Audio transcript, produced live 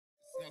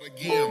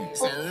Again,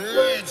 it's a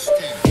rich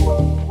thing.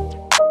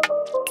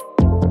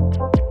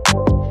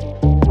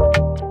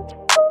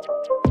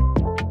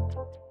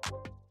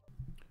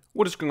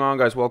 What is going on,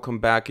 guys? Welcome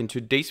back. In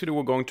today's video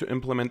we're going to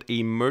implement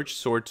a merge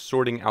sort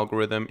sorting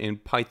algorithm in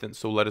Python,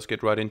 so let us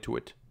get right into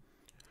it.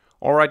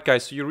 Alright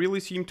guys, so you really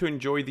seem to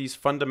enjoy these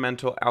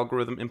fundamental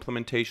algorithm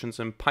implementations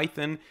in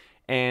Python,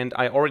 and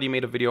I already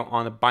made a video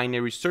on a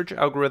binary search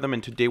algorithm,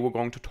 and today we're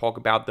going to talk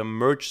about the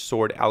merge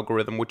sort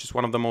algorithm, which is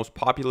one of the most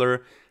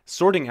popular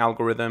sorting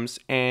algorithms.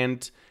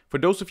 And for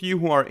those of you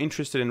who are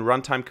interested in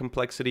runtime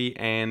complexity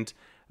and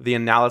the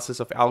analysis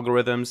of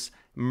algorithms,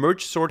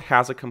 merge sort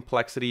has a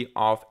complexity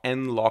of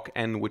n log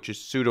n, which is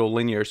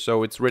pseudo-linear.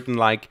 So it's written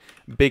like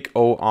big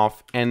O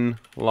of n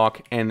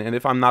log n. And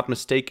if I'm not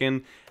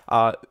mistaken,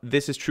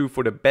 this is true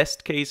for the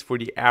best case, for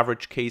the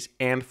average case,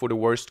 and for the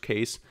worst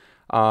case.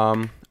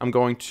 I'm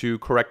going to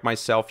correct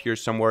myself here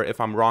somewhere if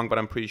I'm wrong, but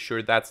I'm pretty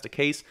sure that's the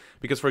case.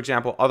 Because, for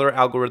example, other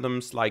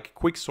algorithms like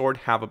quicksort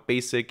have a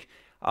basic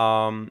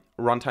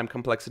runtime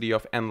complexity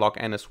of n log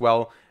n as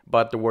well,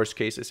 but the worst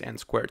case is n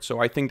squared. So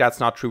I think that's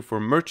not true for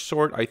merge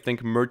sort. I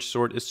think merge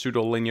sort is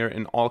pseudo-linear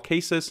in all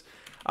cases.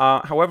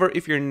 However,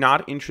 if you're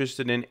not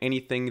interested in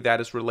anything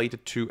that is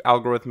related to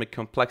algorithmic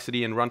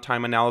complexity and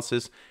runtime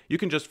analysis, you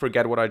can just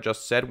forget what I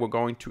just said. We're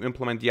going to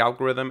implement the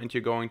algorithm and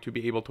you're going to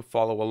be able to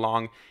follow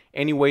along.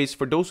 Anyways,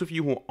 for those of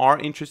you who are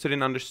interested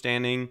in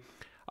understanding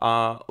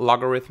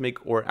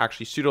logarithmic or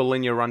actually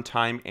pseudo-linear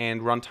runtime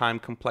and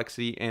runtime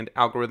complexity and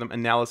algorithm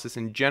analysis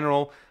in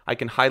general, I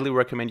can highly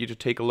recommend you to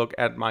take a look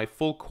at my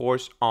full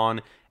course on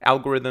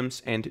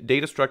algorithms and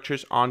data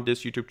structures on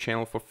this YouTube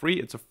channel for free.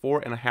 It's a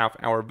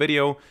 4.5-hour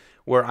video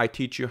where I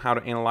teach you how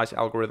to analyze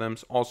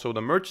algorithms, also the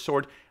merge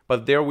sort,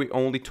 but there we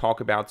only talk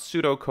about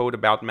pseudocode,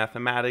 about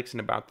mathematics, and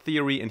about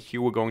theory, and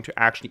here we're going to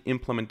actually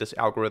implement this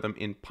algorithm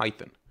in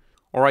Python.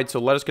 Alright, so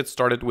let us get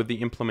started with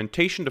the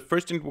implementation. The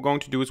first thing we're going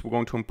to do is we're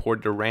going to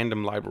import the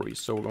random library.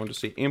 So we're going to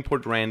say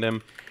import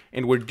random,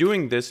 and we're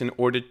doing this in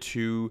order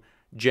to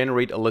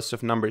generate a list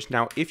of numbers.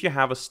 Now, if you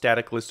have a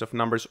static list of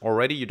numbers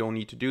already, you don't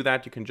need to do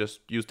that. You can just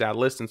use that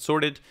list and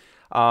sort it.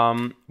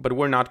 But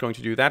we're not going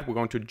to do that. We're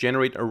going to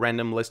generate a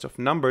random list of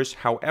numbers.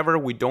 However,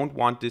 we don't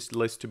want this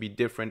list to be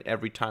different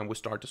every time we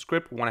start the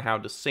script. We want to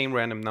have the same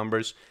random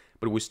numbers,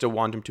 but we still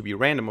want them to be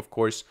random, of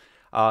course.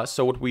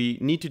 So what we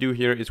need to do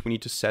here is we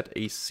need to set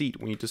a seed.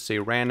 We need to say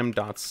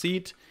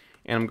random.seed,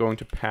 and I'm going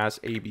to pass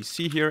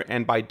ABC here.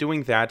 And by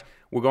doing that,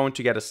 we're going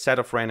to get a set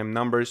of random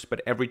numbers,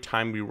 but every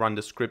time we run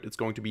the script, it's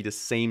going to be the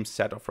same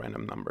set of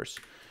random numbers.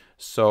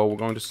 So we're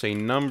going to say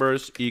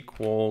numbers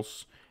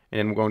equals, and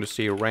then we're going to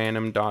say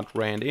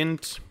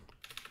random.randint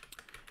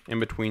in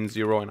between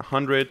 0 and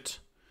 100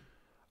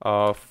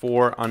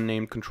 for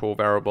unnamed control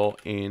variable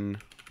in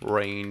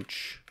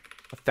range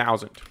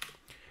 1000.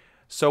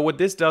 So what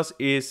this does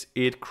is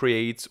it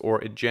creates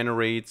or it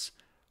generates,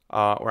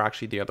 or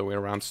actually the other way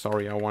around,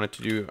 sorry, I wanted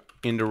to do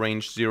in the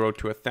range 0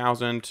 to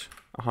 1000,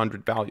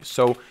 100 values.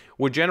 So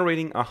we're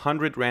generating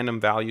 100 random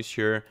values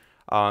here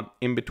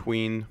in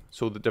between,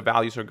 so that the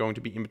values are going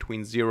to be in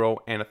between 0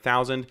 and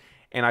 1000.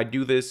 And I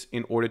do this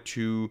in order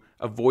to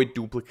avoid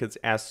duplicates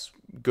as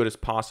good as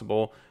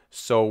possible.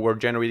 So we're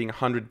generating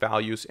 100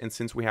 values, and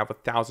since we have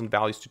 1000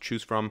 values to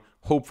choose from,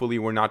 hopefully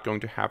we're not going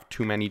to have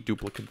too many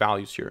duplicate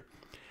values here.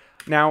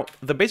 Now,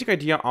 the basic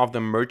idea of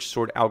the merge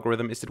sort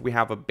algorithm is that we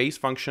have a base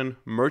function,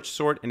 merge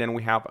sort, and then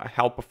we have a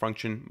helper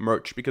function,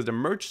 merge, because the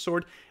merge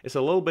sort is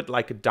a little bit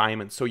like a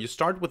diamond. So you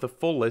start with a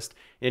full list,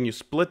 and you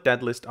split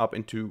that list up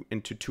into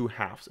two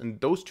halves,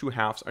 and those two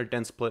halves are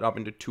then split up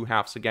into two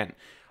halves again,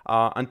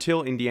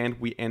 until in the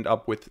end we end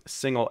up with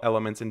single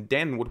elements. And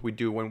then what we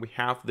do when we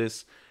have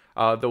this,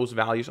 those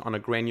values on a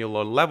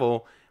granular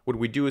level, what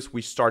we do is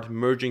we start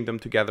merging them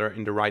together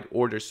in the right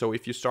order. So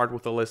if you start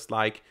with a list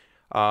like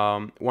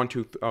 1,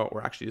 2,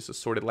 or actually this is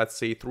sorted, let's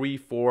say 3,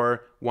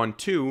 4, 1,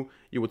 2,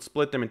 you would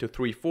split them into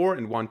 3, 4,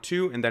 and 1,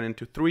 2, and then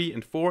into 3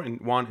 and 4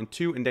 and 1 and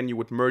 2, and then you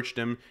would merge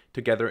them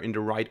together in the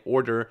right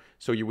order.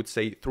 So you would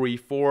say 3,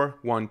 4,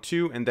 1,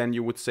 2, and then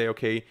you would say,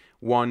 okay,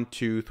 1,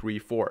 2, 3,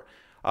 4.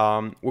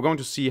 We're going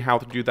to see how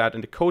to do that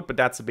in the code, but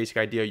that's the basic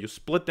idea. You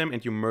split them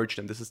and you merge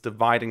them. This is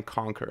divide and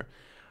conquer.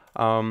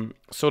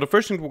 So the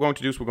first thing we're going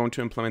to do is we're going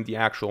to implement the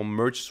actual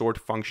merge sort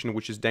function,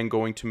 which is then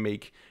going to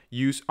make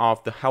use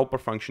of the helper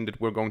function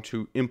that we're going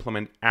to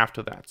implement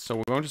after that. So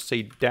we're going to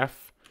say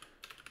def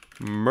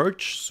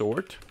merge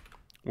sort.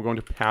 We're going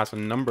to pass a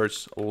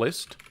numbers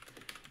list,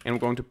 and we're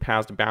going to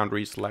pass the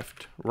boundaries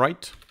left,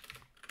 right.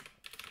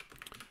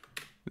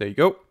 There you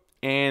go.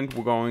 And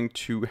we're going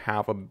to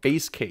have a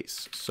base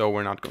case. So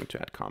we're not going to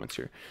add comments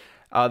here.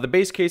 The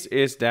base case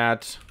is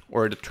that,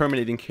 or the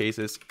terminating case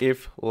is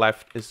if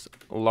left is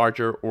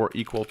larger or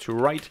equal to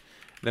right,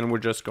 then we're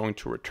just going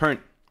to return.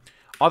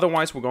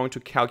 Otherwise, we're going to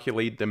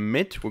calculate the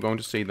mid. We're going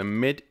to say the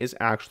mid is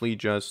actually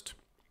just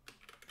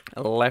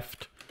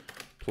left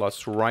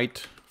plus right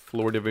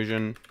floor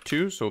division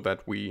 2, so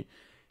that we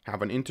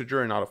have an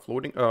integer and not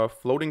a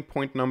floating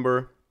point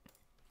number.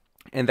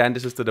 And then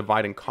this is the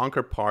divide and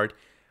conquer part,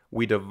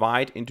 we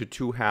divide into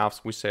two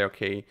halves. We say,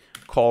 okay,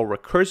 call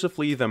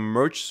recursively the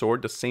merge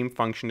sort, the same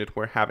function that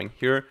we're having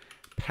here,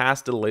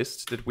 past the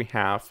lists that we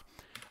have,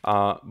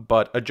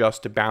 but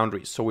adjust the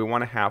boundaries. So we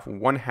want to have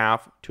one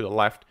half to the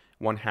left,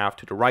 one half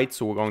to the right.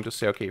 So we're going to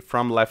say, okay,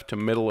 from left to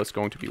middle is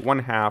going to be one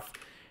half,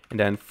 and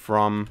then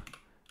from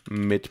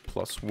mid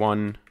plus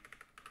one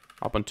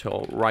up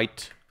until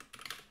right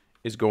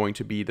is going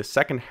to be the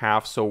second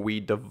half. So we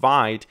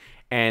divide,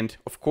 and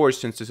of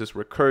course, since this is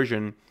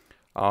recursion,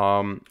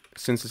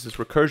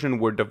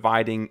 we're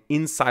dividing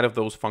inside of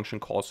those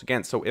function calls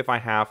again. So if I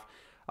have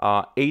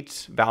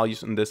 8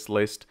 values in this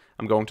list,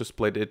 I'm going to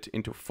split it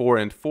into 4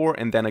 and 4,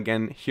 and then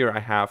again here I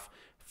have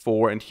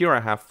 4 and here I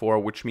have 4,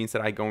 which means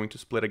that I'm going to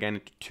split again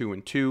into 2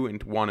 and 2,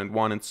 into 1 and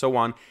 1, and so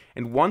on.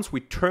 And once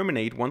we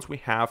terminate, once we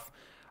have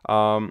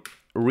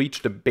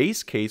reached the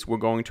base case, we're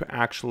going to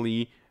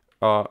actually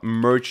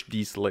merge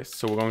these lists.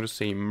 So we're going to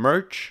say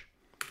merge,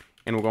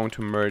 and we're going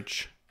to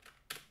merge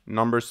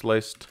numbers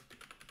list,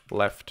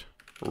 left,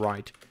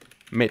 right,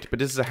 mid. But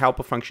this is a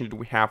helper function that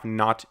we have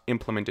not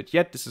implemented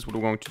yet. This is what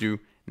we're going to do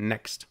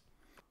next.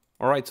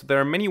 All right, so there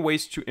are many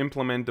ways to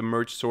implement the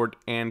merge sort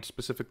and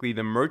specifically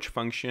the merge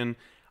function.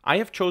 I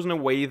have chosen a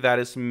way that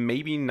is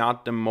maybe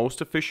not the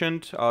most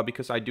efficient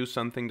because I do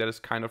something that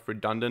is kind of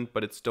redundant,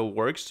 but it still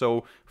works.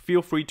 So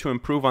feel free to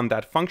improve on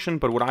that function.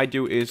 But what I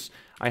do is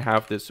I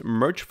have this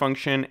merge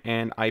function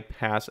and I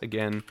pass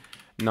again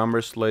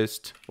numbers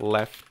list,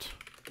 left,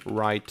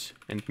 right,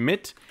 and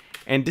mid.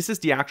 And this is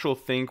the actual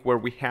thing where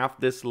we have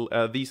this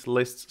these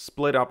lists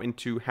split up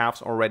into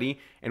halves already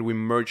and we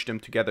merge them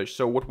together.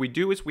 So what we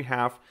do is we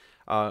have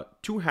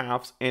two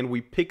halves and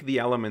we pick the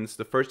elements,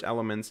 the first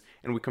elements,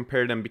 and we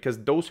compare them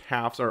because those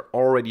halves are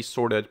already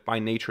sorted by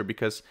nature.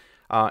 Because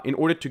in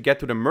order to get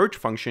to the merge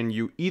function,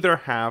 you either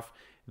have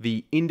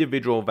the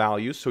individual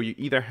values, so you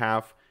either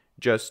have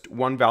just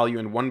one value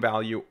and one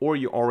value, or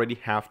you already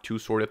have two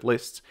sorted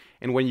lists.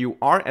 And when you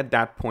are at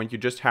that point, you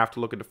just have to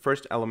look at the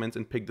first elements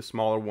and pick the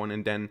smaller one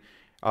and then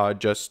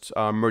just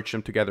merge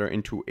them together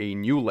into a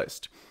new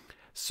list.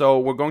 So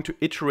we're going to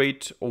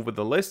iterate over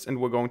the list and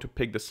we're going to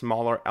pick the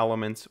smaller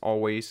elements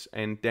always.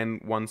 And then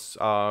once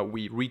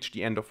we reach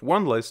the end of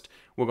one list,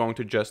 we're going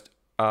to just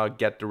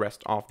get the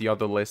rest of the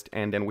other list,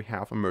 and then we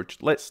have a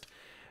merged list.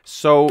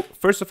 So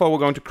first of all, we're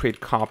going to create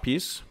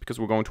copies because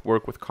we're going to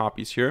work with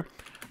copies here.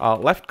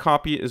 Left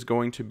copy is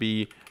going to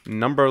be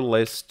number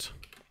list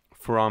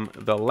from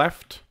the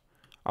left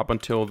up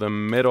until the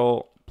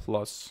middle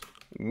plus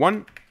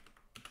 1.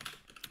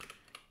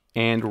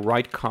 And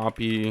right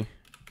copy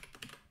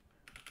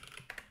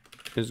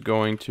is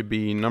going to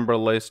be number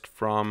list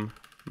from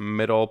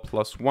middle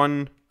plus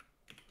 1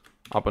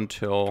 up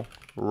until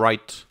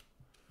right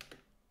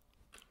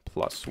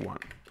plus 1,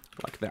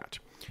 like that.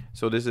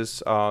 So this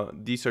is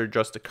these are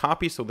just a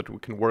copy so that we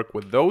can work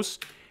with those.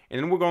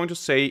 And then we're going to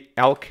say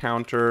L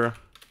counter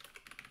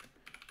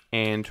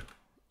and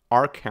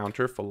R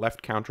counter for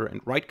left counter and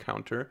right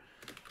counter.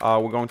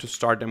 We're going to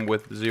start them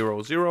with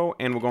 0, 0,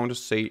 and we're going to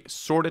say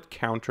sorted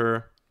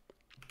counter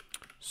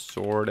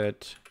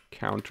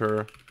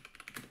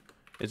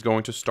is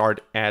going to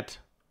start at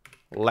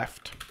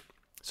left.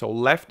 So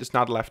left is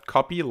not left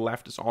copy,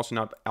 left is also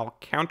not L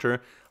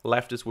counter,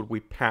 left is what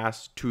we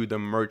pass to the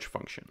merge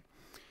function.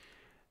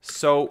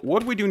 So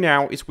what we do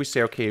now is we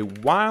say, okay,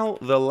 while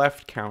the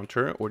left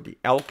counter or the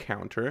L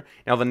counter,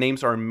 now the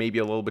names are maybe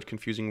a little bit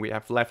confusing. We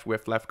have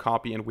left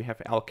copy, and we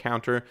have L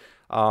counter.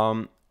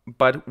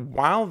 But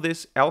while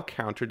this L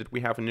counter that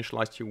we have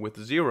initialized here with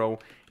 0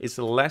 is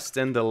less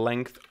than the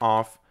length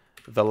of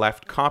the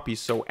left copy,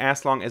 so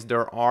as long as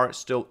there are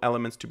still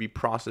elements to be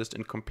processed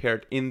and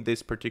compared in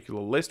this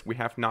particular list, we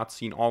have not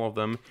seen all of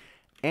them,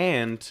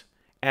 and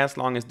as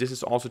long as this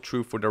is also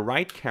true for the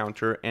right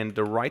counter and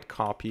the right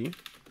copy,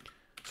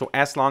 so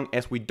as long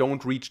as we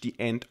don't reach the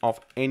end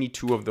of any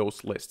two of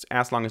those lists,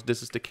 as long as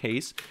this is the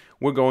case,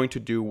 we're going to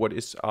do what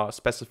is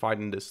specified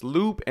in this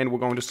loop, and we're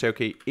going to say,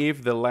 okay,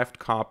 if the left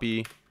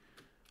copy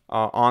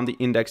on the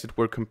index that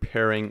we're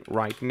comparing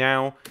right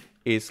now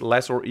is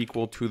less or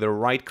equal to the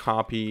right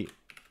copy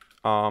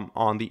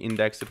on the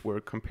index that we're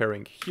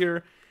comparing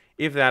here,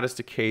 if that is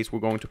the case, we're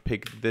going to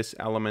pick this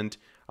element,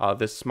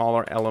 this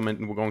smaller element,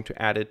 and we're going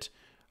to add it,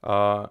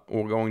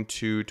 we're going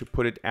to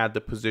put it at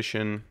the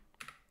position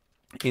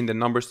in the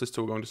numbers list.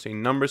 So we're going to say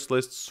numbers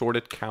list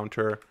sorted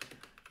counter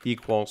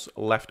equals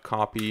left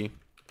copy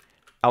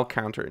L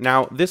counter.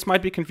 Now this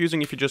might be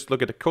confusing if you just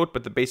look at the code,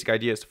 but the basic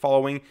idea is the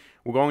following.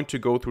 We're going to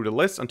go through the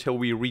list until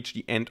we reach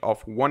the end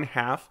of one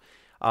half,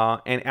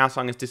 and as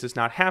long as this is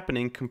not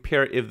happening,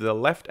 compare if the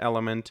left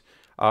element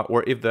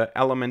or if the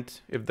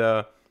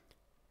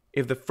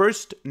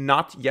first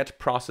not yet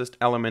processed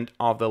element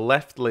of the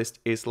left list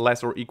is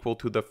less or equal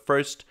to the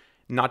first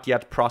not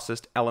yet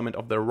processed element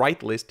of the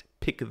right list,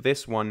 pick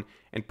this one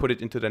and put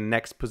it into the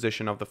next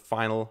position of the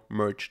final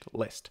merged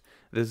list.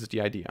 This is the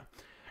idea.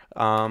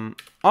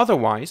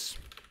 Otherwise,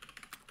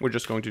 we're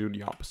just going to do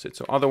the opposite.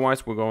 So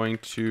otherwise, we're going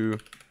to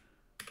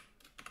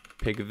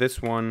pick this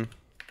one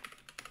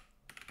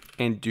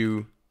and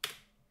do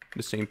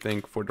the same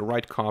thing for the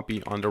right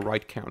copy on the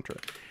right counter.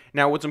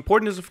 Now, what's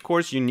important is, of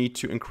course, you need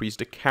to increase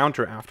the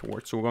counter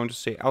afterwards. So we're going to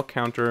say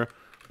lcounter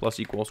plus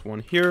equals 1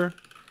 here,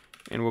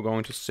 and we're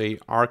going to say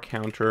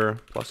rcounter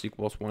plus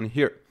equals 1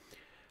 here.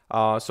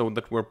 So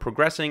that we're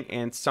progressing,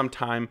 and at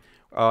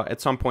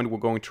some point we're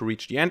going to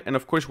reach the end. And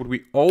of course, what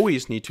we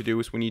always need to do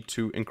is we need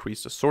to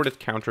increase the sorted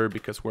counter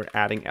because we're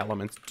adding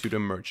elements to the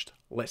merged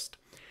list.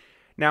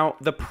 Now,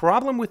 the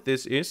problem with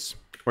this is,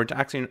 or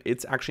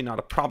it's actually not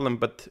a problem,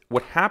 but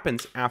what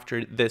happens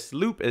after this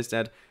loop is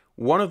that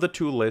one of the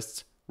two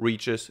lists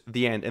reaches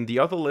the end, and the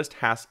other list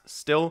has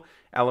still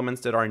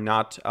elements that are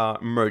not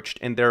merged,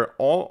 and they're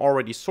all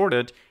already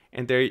sorted,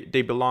 and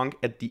they belong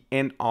at the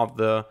end of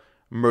the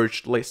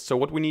merged list. So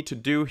what we need to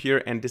do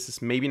here, and this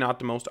is maybe not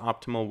the most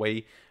optimal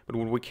way, but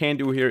what we can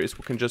do here is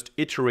we can just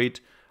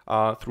iterate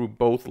through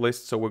both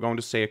lists. So we're going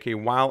to say, okay,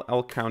 while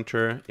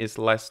lcounter is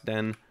less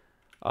than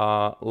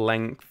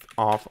length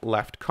of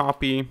left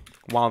copy,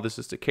 while this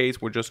is the case,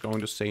 we're just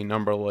going to say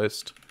number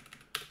list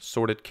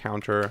sorted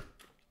counter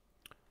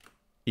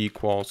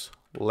equals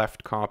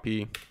left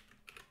copy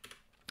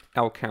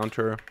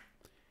lcounter,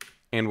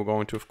 and we're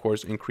going to, of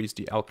course, increase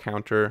the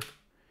lcounter,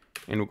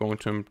 and we're going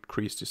to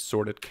increase the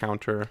sorted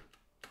counter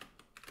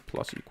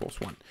plus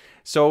equals 1.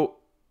 So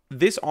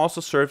this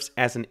also serves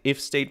as an if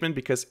statement,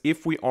 because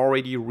if we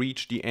already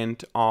reach the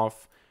end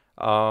of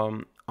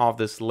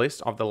this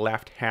list of the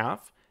left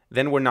half,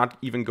 then we're not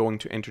even going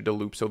to enter the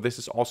loop. So this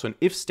is also an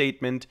if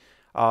statement.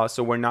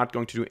 So we're not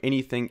going to do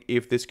anything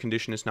if this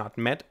condition is not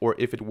met, or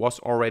if it was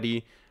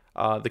already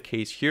the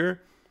case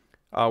here.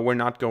 We're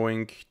not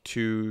going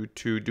to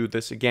do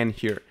this again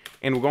here.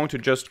 And we're going to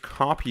just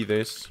copy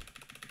this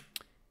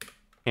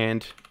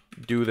and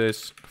do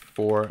this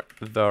for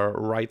the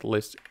right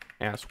list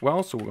as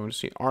well. So we're going to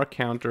say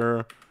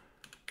rcounter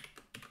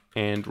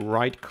and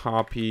right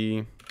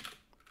copy,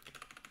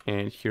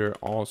 and here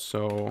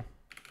also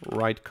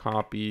right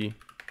copy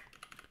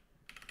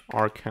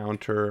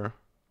rcounter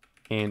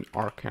and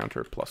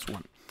rcounter plus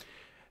 1.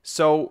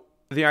 So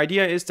the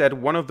idea is that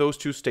one of those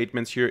two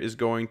statements here is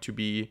going to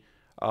be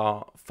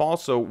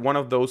false. So one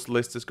of those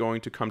lists is going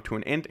to come to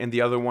an end, and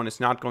the other one is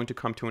not going to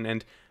come to an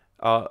end.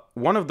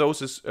 One of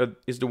those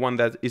is the one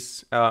that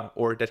is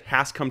or that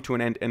has come to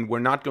an end, and we're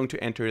not going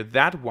to enter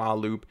that while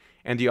loop,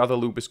 and the other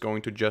loop is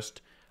going to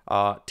just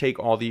take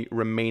all the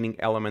remaining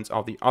elements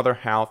of the other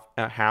half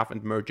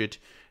and merge it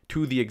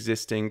to the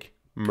existing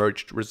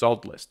merged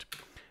result list.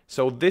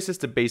 So this is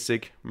the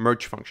basic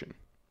merge function.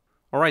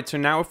 All right, so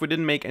now if we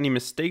didn't make any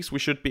mistakes, we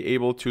should be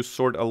able to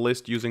sort a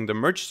list using the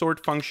merge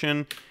sort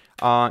function.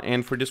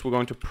 And for this, we're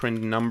going to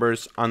print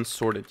numbers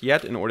unsorted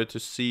yet in order to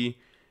see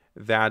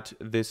that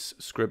this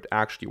script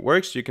actually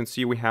works. You can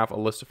see we have a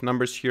list of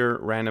numbers here,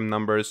 random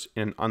numbers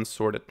in an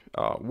unsorted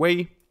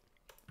way.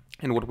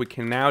 And what we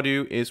can now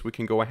do is we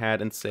can go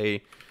ahead and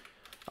say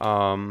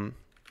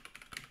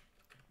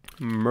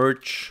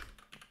merge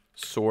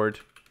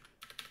sort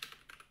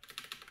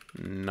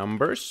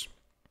numbers.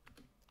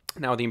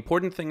 Now, the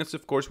important thing is,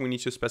 of course, we need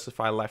to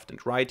specify left and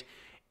right.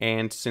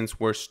 And since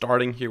we're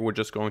starting here, we're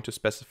just going to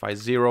specify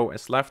 0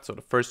 as left, so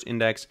the first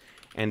index,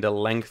 and the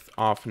length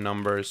of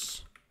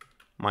numbers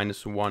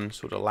 -1,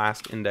 so the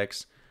last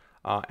index,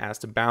 as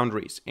the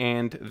boundaries.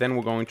 And then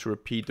we're going to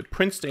repeat the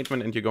print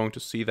statement, and you're going to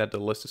see that the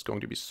list is going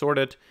to be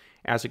sorted.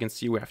 As you can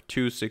see, we have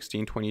 2,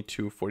 16,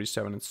 22,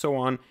 47, and so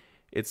on.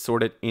 It's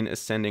sorted in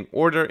ascending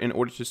order. In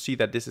order to see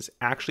that this is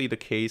actually the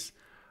case,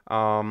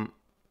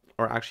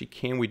 or actually,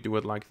 can we do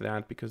it like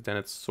that? Because then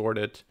it's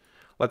sorted.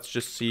 Let's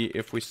just see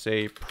if we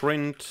say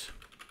print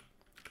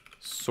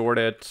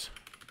sorted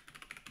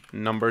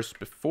numbers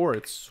before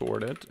it's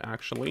sorted,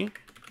 actually.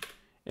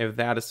 If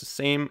that is the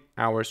same,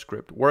 our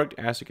script worked.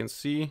 As you can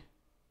see,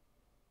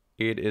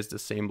 it is the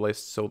same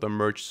list, so the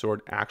merge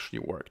sort actually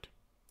worked.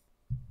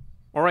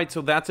 All right,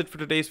 so that's it for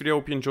today's video.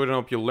 Hope you enjoyed and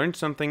hope you learned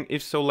something.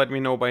 If so, let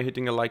me know by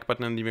hitting the like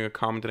button and leaving a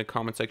comment in the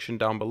comment section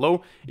down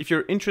below. If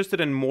you're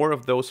interested in more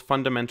of those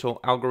fundamental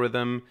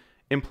algorithm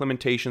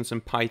implementations in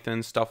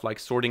Python, stuff like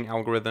sorting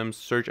algorithms,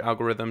 search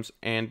algorithms,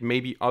 and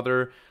maybe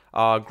other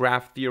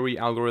graph theory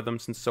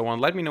algorithms and so on,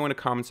 let me know in the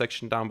comment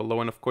section down below.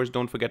 And of course,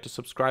 don't forget to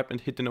subscribe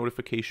and hit the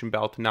notification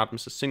bell to not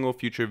miss a single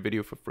future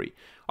video for free.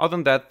 Other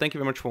than that, thank you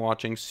very much for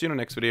watching. See you in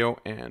the next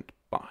video, and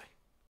bye.